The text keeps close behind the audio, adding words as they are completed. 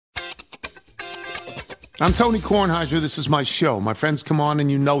I'm Tony Kornheiser. This is my show. My friends come on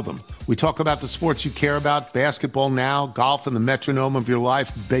and you know them. We talk about the sports you care about, basketball now, golf, and the metronome of your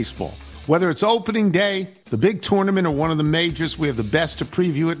life, baseball. Whether it's opening day, the big tournament, or one of the majors, we have the best to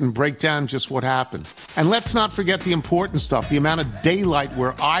preview it and break down just what happened. And let's not forget the important stuff, the amount of daylight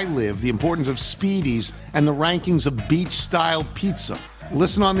where I live, the importance of Speedies, and the rankings of beach-style pizza.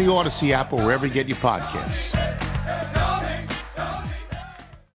 Listen on the Odyssey app or wherever you get your podcasts.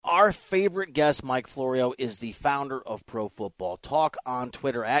 Our favorite guest, Mike Florio, is the founder of Pro Football Talk on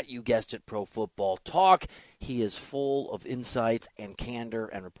Twitter at, you guessed it, Pro Football Talk. He is full of insights and candor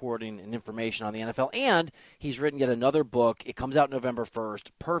and reporting and information on the NFL. And he's written yet another book. It comes out November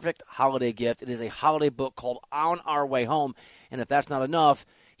 1st. Perfect holiday gift. It is a holiday book called On Our Way Home. And if that's not enough,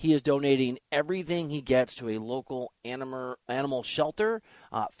 he is donating everything he gets to a local animal shelter.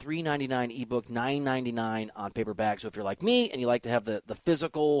 $3.99 ebook, $9.99 on paperback. So if you're like me and you like to have the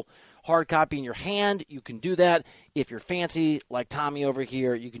physical hard copy in your hand, you can do that. If you're fancy, like Tommy over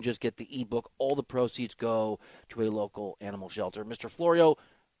here, you can just get the ebook. All the proceeds go to a local animal shelter. Mr. Florio,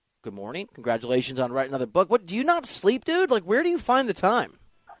 good morning. Congratulations on writing another book. What, do you not sleep, dude? Like, where do you find the time?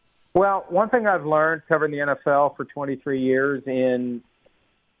 Well, one thing I've learned covering the NFL for 23 years in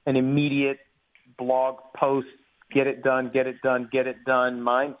an immediate blog post, get it done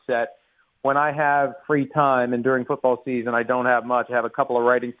mindset. When I have free time, and during football season I don't have much, I have a couple of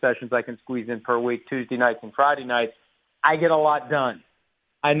writing sessions I can squeeze in per week, Tuesday nights and Friday nights, I get a lot done.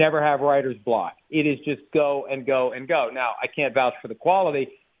 I never have writer's block. It is just go and go and go. Now, I can't vouch for the quality.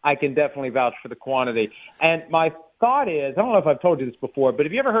 I can definitely vouch for the quantity. And my thought is, I don't know if I've told you this before, but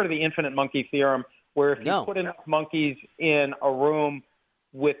have you ever heard of the infinite monkey theorem, where if you put enough monkeys in a room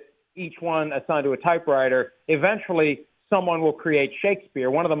with each one assigned to a typewriter, eventually someone will create Shakespeare.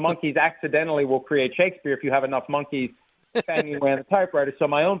 One of the monkeys accidentally will create Shakespeare if you have enough monkeys banging away on the typewriter. So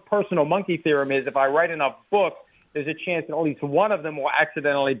my own personal monkey theorem is, if I write enough books, there's a chance that at least one of them will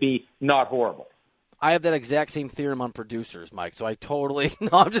accidentally be not horrible. I have that exact same theorem on producers, Mike. So I totally – no,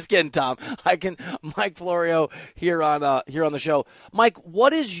 I'm just kidding, Tom. Mike Florio here on the show. Mike,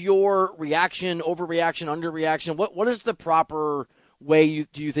 what is your reaction, overreaction, underreaction? What is the proper – way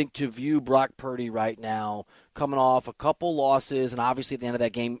do you think to view Brock Purdy right now, coming off a couple losses and obviously at the end of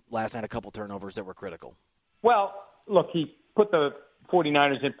that game last night a couple turnovers that were critical? Well, look, he put the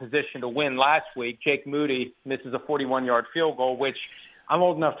 49ers in position to win last week. Jake Moody misses a 41-yard field goal, which I'm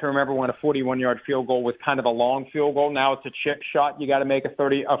old enough to remember when a 41-yard field goal was kind of a long field goal. Now it's a chip shot. You got to make a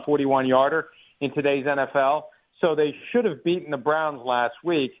 41-yarder in today's NFL. So they should have beaten the Browns last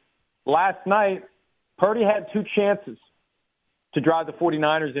week. Last night, Purdy had two chances to drive the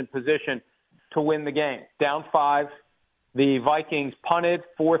 49ers in position to win the game. Down 5, the Vikings punted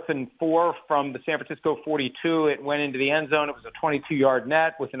 4th and 4 from the San Francisco 42. It went into the end zone. It was a 22-yard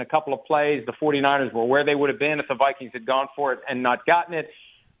net. Within a couple of plays, the 49ers were where they would have been if the Vikings had gone for it and not gotten it.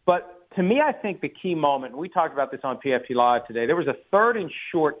 But to me, I think the key moment, we talked about this on PFT Live today, there was a 3rd and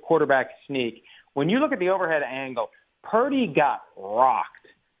short quarterback sneak. When you look at the overhead angle, Purdy got rocked.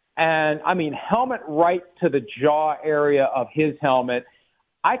 And, I mean, helmet right to the jaw area of his helmet.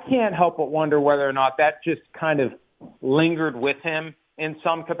 I can't help but wonder whether or not that just kind of lingered with him in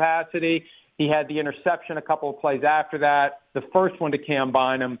some capacity. He had the interception a couple of plays after that, the first one to Cam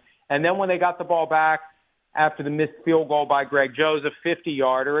Bynum. And then when they got the ball back after the missed field goal by Greg Joseph,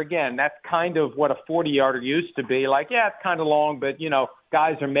 50-yarder, again, that's kind of what a 40-yarder used to be. Like, yeah, it's kind of long, but, you know,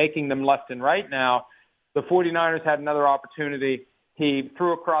 guys are making them left and right now. The 49ers had another opportunity. He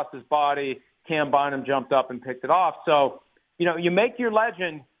threw across his body. Cam Bynum jumped up and picked it off. So, you know, you make your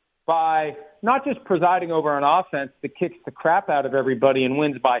legend by not just presiding over an offense that kicks the crap out of everybody and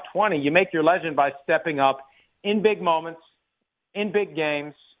wins by 20. You make your legend by stepping up in big moments, in big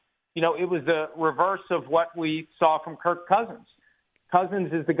games. You know, it was the reverse of what we saw from Kirk Cousins.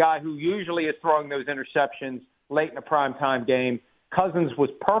 Cousins is the guy who usually is throwing those interceptions late in a primetime game. Cousins was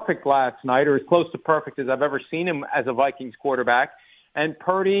perfect last night, or as close to perfect as I've ever seen him as a Vikings quarterback. And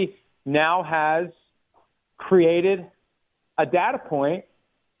Purdy now has created a data point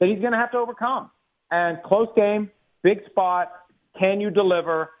that he's going to have to overcome. And close game, big spot, can you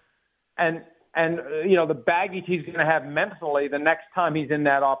deliver? And you know, the baggage he's going to have mentally the next time he's in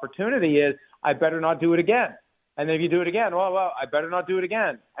that opportunity is, I better not do it again. And then if you do it again, well, I better not do it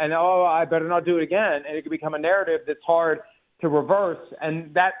again. And, I better not do it again. And it can become a narrative that's hard to reverse.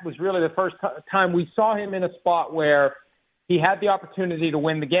 And that was really the first time we saw him in a spot where he had the opportunity to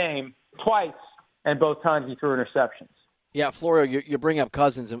win the game twice, and both times he threw interceptions. Yeah, Florio, you bring up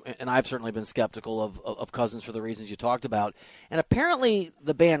Cousins, and I've certainly been skeptical of Cousins for the reasons you talked about. And apparently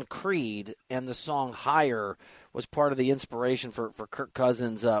the band Creed and the song Higher was part of the inspiration for Kirk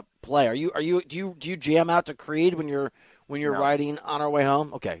Cousins' play. Do you jam out to Creed when you're No. riding on our way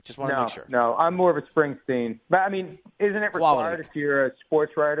home? Okay, just want to make sure. No, I'm more of a Springsteen. But, I mean, isn't it required if you're a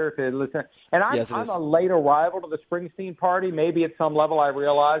sports writer to listen? And I'm a late arrival to the Springsteen party. Maybe at some level I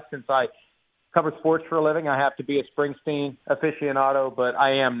realize since I cover sports for a living, I have to be a Springsteen aficionado, but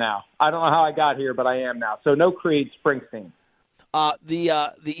I am now. I don't know how I got here, but I am now. So no Creed, Springsteen.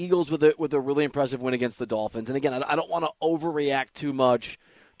 The Eagles with a really impressive win against the Dolphins. And again, I don't want to overreact too much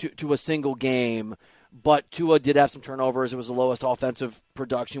to a single game, but Tua did have some turnovers. It was the lowest offensive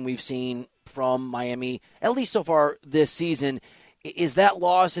production we've seen from Miami, at least so far this season. Is that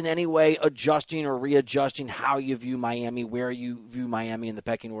loss in any way adjusting or readjusting how you view Miami, where you view Miami in the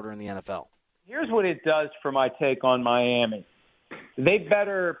pecking order in the NFL? Here's what it does for my take on Miami. They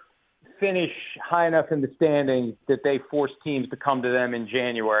better finish high enough in the standings that they force teams to come to them in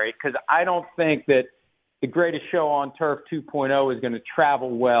January, because I don't think that the greatest show on turf 2.0 is going to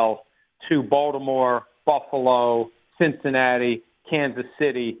travel well to Baltimore, Buffalo, Cincinnati, Kansas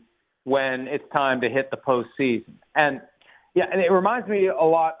City when it's time to hit the postseason. And it reminds me a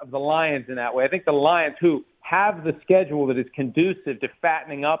lot of the Lions in that way. I think the Lions, who have the schedule that is conducive to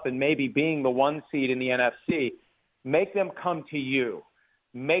fattening up and maybe being the one seed in the NFC, make them come to you.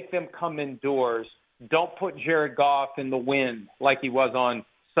 Make them come indoors. Don't put Jared Goff in the wind like he was on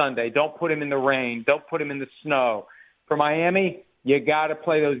Sunday. Don't put him in the rain. Don't put him in the snow. For Miami, you got to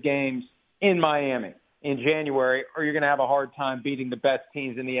play those games in Miami in January, or you're going to have a hard time beating the best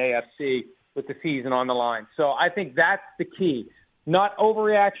teams in the AFC with the season on the line. So I think that's the key. Not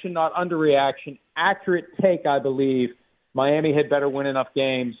overreaction, not underreaction. Accurate take, I believe. Miami had better win enough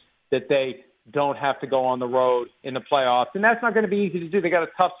games that they don't have to go on the road in the playoffs. And that's not going to be easy to do. They got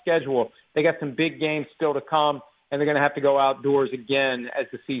a tough schedule. They got some big games still to come, and they're going to have to go outdoors again as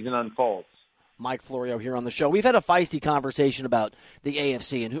the season unfolds. Mike Florio here on the show. We've had a feisty conversation about the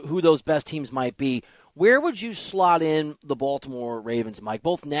AFC and who those best teams might be. Where would you slot in the Baltimore Ravens, Mike,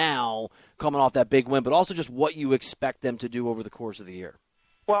 both now coming off that big win, but also just what you expect them to do over the course of the year?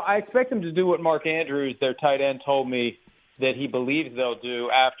 Well, I expect them to do what Mark Andrews, their tight end, told me that he believes they'll do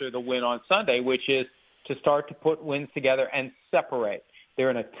after the win on Sunday, which is to start to put wins together and separate.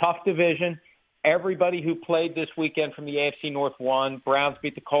 They're in a tough division. Everybody who played this weekend from the AFC North won. Browns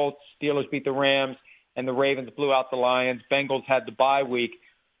beat the Colts, Steelers beat the Rams, and the Ravens blew out the Lions. Bengals had the bye week.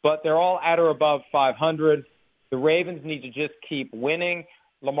 But they're all at or above 500. The Ravens need to just keep winning.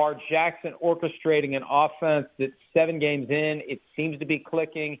 Lamar Jackson orchestrating an offense that's 7 games in. It seems to be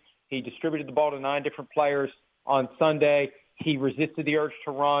clicking. He distributed the ball to 9 different players on Sunday. He resisted the urge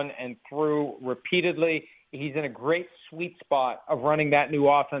to run and threw repeatedly. He's in a great sweet spot of running that new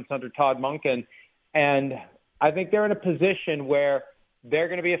offense under Todd Monken. And I think they're in a position where they're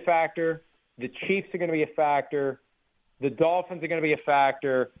going to be a factor. The Chiefs are going to be a factor. The Dolphins are going to be a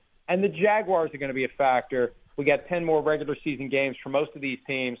factor, and the Jaguars are going to be a factor. We got 10 more regular season games for most of these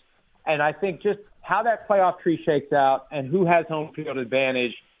teams, and I think just how that playoff tree shakes out and who has home field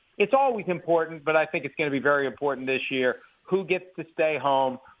advantage, it's always important, but I think it's going to be very important this year. Who gets to stay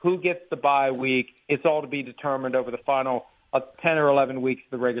home? Who gets the bye week? It's all to be determined over the final 10 or 11 weeks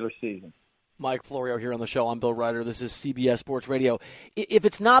of the regular season. Mike Florio here on the show. I'm Bill Reiter. This is CBS Sports Radio. If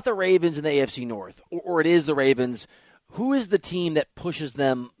it's not the Ravens in the AFC North, or it is the Ravens, who is the team that pushes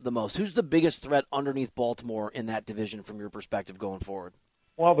them the most? Who's the biggest threat underneath Baltimore in that division from your perspective going forward?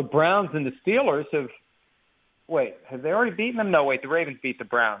 Well, the Browns and the Steelers have they already beaten them? No, the Ravens beat the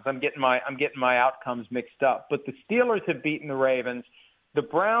Browns. I'm getting my outcomes mixed up. But the Steelers have beaten the Ravens. The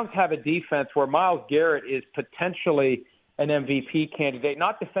Browns have a defense where Myles Garrett is potentially an MVP candidate,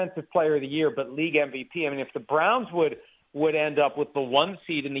 not Defensive Player of the Year, but league MVP. I mean, if the Browns would end up with the 1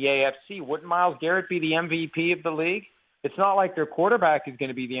 seed in the AFC, wouldn't Myles Garrett be the MVP of the league? It's not like their quarterback is going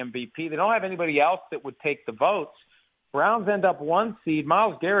to be the MVP. They don't have anybody else that would take the votes. Browns end up 1 seed.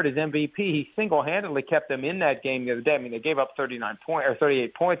 Myles Garrett is MVP. He single-handedly kept them in that game the other day. I mean, they gave up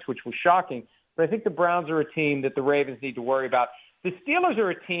 38 points, which was shocking. But I think the Browns are a team that the Ravens need to worry about. The Steelers are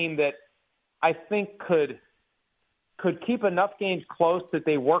a team that I think could keep enough games close that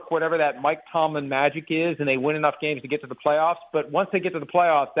they work whatever that Mike Tomlin magic is, and they win enough games to get to the playoffs. But once they get to the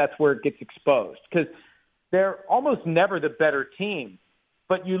playoffs, that's where it gets exposed, because they're almost never the better team.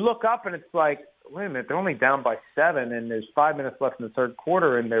 But you look up and it's like, wait a minute, they're only down by 7, and there's 5 minutes left in the third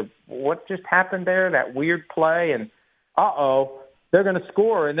quarter, and what just happened there? That weird play, and they're going to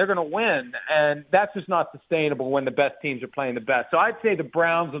score and they're going to win, and that's just not sustainable when the best teams are playing the best. So I'd say the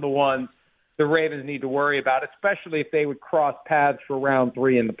Browns are the ones the Ravens need to worry about, especially if they would cross paths for round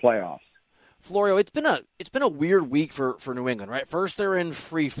 3 in the playoffs. Florio, it's been a weird week for New England, right? First they're in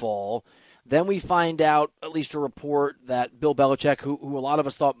free fall. Then we find out, at least a report, that Bill Belichick, who a lot of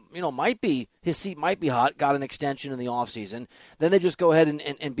us thought, his seat might be hot, got an extension in the offseason. Then they just go ahead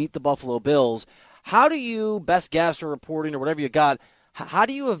and beat the Buffalo Bills. How do you, best guess or reporting or whatever you got, how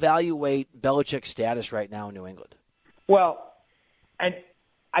do you evaluate Belichick's status right now in New England? Well, and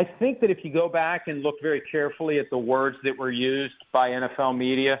I think that if you go back and look very carefully at the words that were used by NFL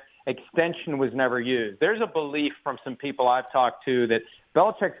media, extension was never used. There's a belief from some people I've talked to that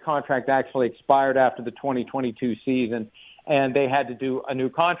Belichick's contract actually expired after the 2022 season, and they had to do a new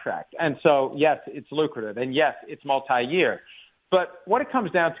contract. And so, yes, it's lucrative, and yes, it's multi-year. But what it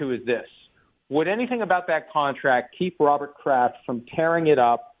comes down to is this. Would anything about that contract keep Robert Kraft from tearing it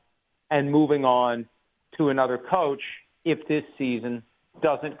up and moving on to another coach if this season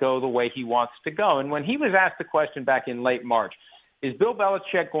doesn't go the way he wants to go? And when he was asked the question back in late March, is Bill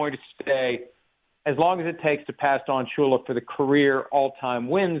Belichick going to stay as long as it takes to pass Don Shula for the career all-time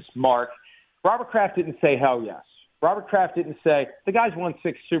wins mark? Robert Kraft didn't say hell yes. Robert Kraft didn't say, the guy's won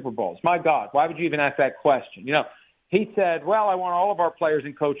 6 Super Bowls. My God, why would you even ask that question? He said, well, I want all of our players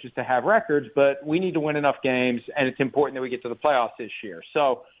and coaches to have records, but we need to win enough games, and it's important that we get to the playoffs this year.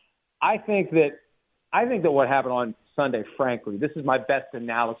 So I think that what happened on Sunday, frankly, this is my best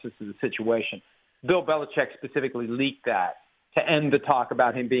analysis of the situation. Bill Belichick specifically leaked that to end the talk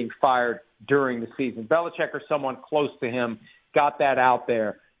about him being fired during the season. Belichick or someone close to him got that out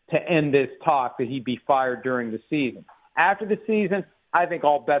there to end this talk that he'd be fired during the season. After the season, I think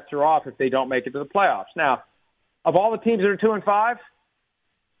all bets are off if they don't make it to the playoffs. Now, of all the teams that are 2-5,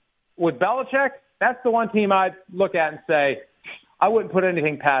 with Belichick, that's the one team I'd look at and say, I wouldn't put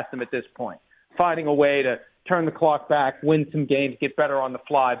anything past them at this point, finding a way to turn the clock back, win some games, get better on the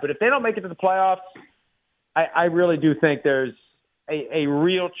fly. But if they don't make it to the playoffs, I really do think there's a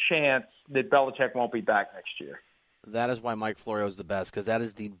real chance that Belichick won't be back next year. That is why Mike Florio is the best, because that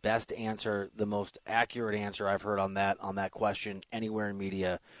is the best answer, the most accurate answer I've heard on that question anywhere in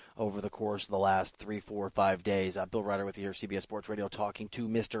media over the course of the last 3, 4, 5 days. Bill Reiter with you here, CBS Sports Radio, talking to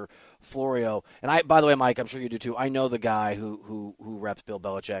Mr. Florio. And by the way, Mike, I'm sure you do too. I know the guy who reps Bill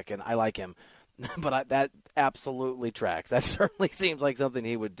Belichick, and I like him. But that absolutely tracks. That certainly seems like something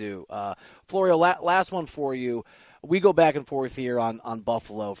he would do. Florio, last one for you. We go back and forth here on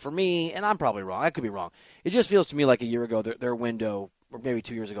Buffalo. For me, and I'm probably wrong, I could be wrong, it just feels to me like a year ago their window, or maybe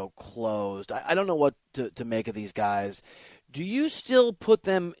 2 years ago, closed. I don't know what to make of these guys. Do you still put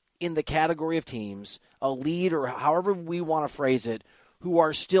them in the category of teams, a lead or however we want to phrase it, who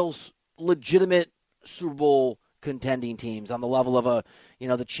are still legitimate Super Bowl contending teams on the level of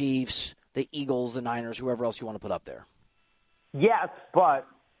the Chiefs, the Eagles, the Niners, whoever else you want to put up there? Yes, but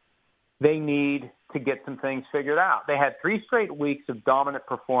they need to get some things figured out. They had 3 straight weeks of dominant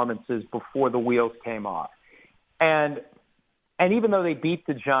performances before the wheels came off. And even though they beat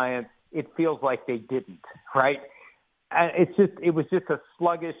the Giants, it feels like they didn't, right? And it was just a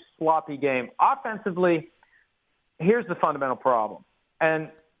sluggish, sloppy game. Offensively, here's the fundamental problem. And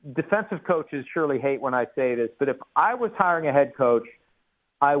defensive coaches surely hate when I say this, but if I was hiring a head coach,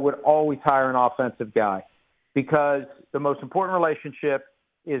 I would always hire an offensive guy, because the most important relationship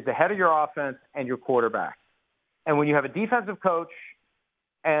is the head of your offense and your quarterback. And when you have a defensive coach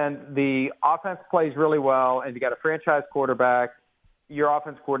and the offense plays really well and you got a franchise quarterback, your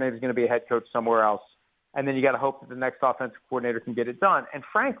offense coordinator is going to be a head coach somewhere else. And then you got to hope that the next offensive coordinator can get it done. And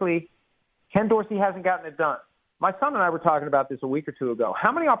frankly, Ken Dorsey hasn't gotten it done. My son and I were talking about this a week or two ago.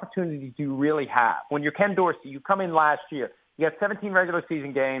 How many opportunities do you really have? When you're Ken Dorsey, you come in last year, you got 17 regular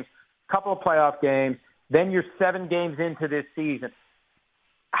season games, a couple of playoff games, then you're 7 games into this season.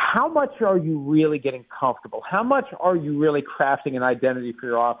 How much are you really getting comfortable? How much are you really crafting an identity for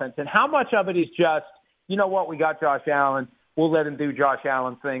your offense? And how much of it is just, you know what, we got Josh Allen, we'll let him do Josh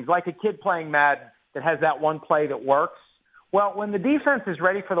Allen things, like a kid playing Madden that has that one play that works? Well, when the defense is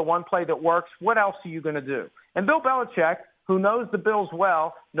ready for the one play that works, what else are you going to do? And Bill Belichick, who knows the Bills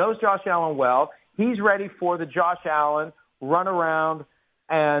well, knows Josh Allen well, he's ready for the Josh Allen run around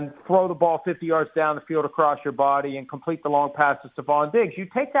and throw the ball 50 yards down the field across your body and complete the long pass to Stephon Diggs. You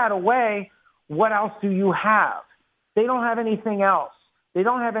take that away, what else do you have? They don't have anything else. They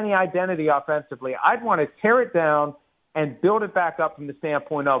don't have any identity offensively. I'd want to tear it down and build it back up from the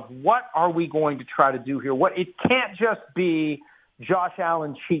standpoint of what are we going to try to do here? It can't just be Josh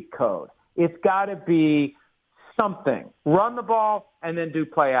Allen cheat code. It's got to be something. Run the ball and then do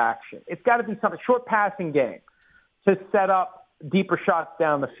play action. It's got to be something, short passing game to set up deeper shots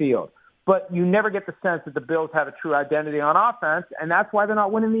down the field. but you never get the sense that the Bills have a true identity on offense, and that's why they're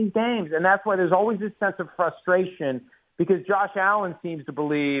not winning these games. And that's why there's always this sense of frustration, because Josh Allen seems to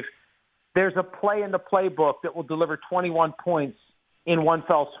believe there's a play in the playbook that will deliver 21 points in one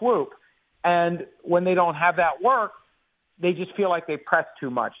fell swoop. And when they don't have that work, they just feel like they press too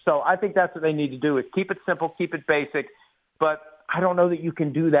much. So I think that's what they need to do, is keep it simple, keep it basic. But I don't know that you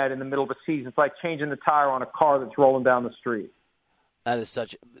can do that in the middle of a season. It's like changing the tire on a car that's rolling down the street. That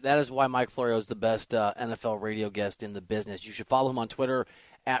is why Mike Florio is the best NFL radio guest in the business. You should follow him on Twitter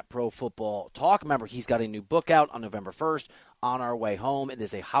at ProFootballTalk. Remember, he's got a new book out on November 1st, On Our Way Home. It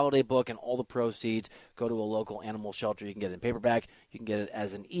is a holiday book, and all the proceeds go to a local animal shelter. You can get it in paperback. You can get it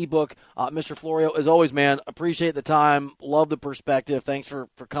as an ebook. Mr. Florio, as always, man, appreciate the time. Love the perspective. Thanks for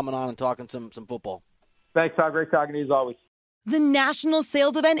coming on and talking some football. Thanks, Todd. Great talking to you as always. The national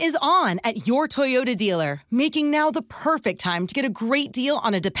sales event is on at your Toyota dealer, making now the perfect time to get a great deal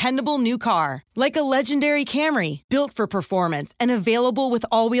on a dependable new car. Like a legendary Camry, built for performance and available with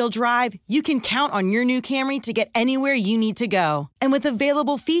all-wheel drive, you can count on your new Camry to get anywhere you need to go. And with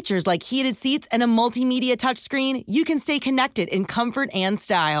available features like heated seats and a multimedia touchscreen, you can stay connected in comfort and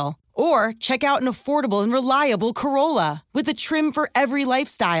style. Or check out an affordable and reliable Corolla with a trim for every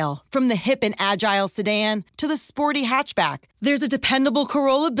lifestyle, from the hip and agile sedan to the sporty hatchback. There's a dependable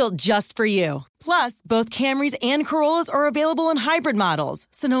Corolla built just for you. Plus, both Camrys and Corollas are available in hybrid models,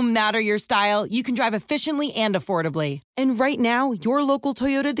 so no matter your style, you can drive efficiently and affordably. And right now, your local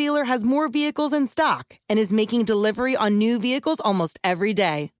Toyota dealer has more vehicles in stock and is making delivery on new vehicles almost every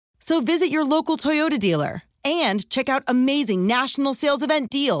day. So visit your local Toyota dealer. And check out amazing national sales event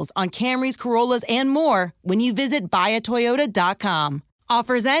deals on Camrys, Corollas, and more when you visit buyatoyota.com.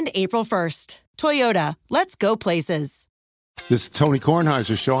 Offers end April 1st. Toyota, let's go places. This is Tony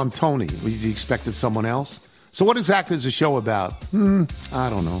Kornheiser's show. I'm Tony. You expected someone else? So what exactly is the show about? I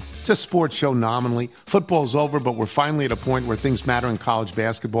don't know. It's a sports show nominally. Football's over, but we're finally at a point where things matter in college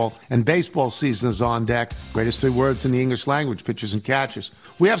basketball, and baseball season is on deck. Greatest three words in the English language, pitchers and catchers.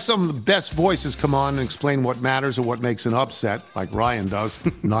 We have some of the best voices come on and explain what matters or what makes an upset, like Ryan does,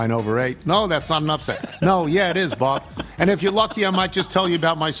 9/8. No, that's not an upset. No, yeah, it is, Bob. And if you're lucky, I might just tell you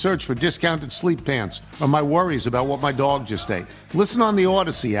about my search for discounted sleep pants or my worries about what my dog just ate. Listen on the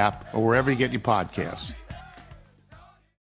Odyssey app or wherever you get your podcasts.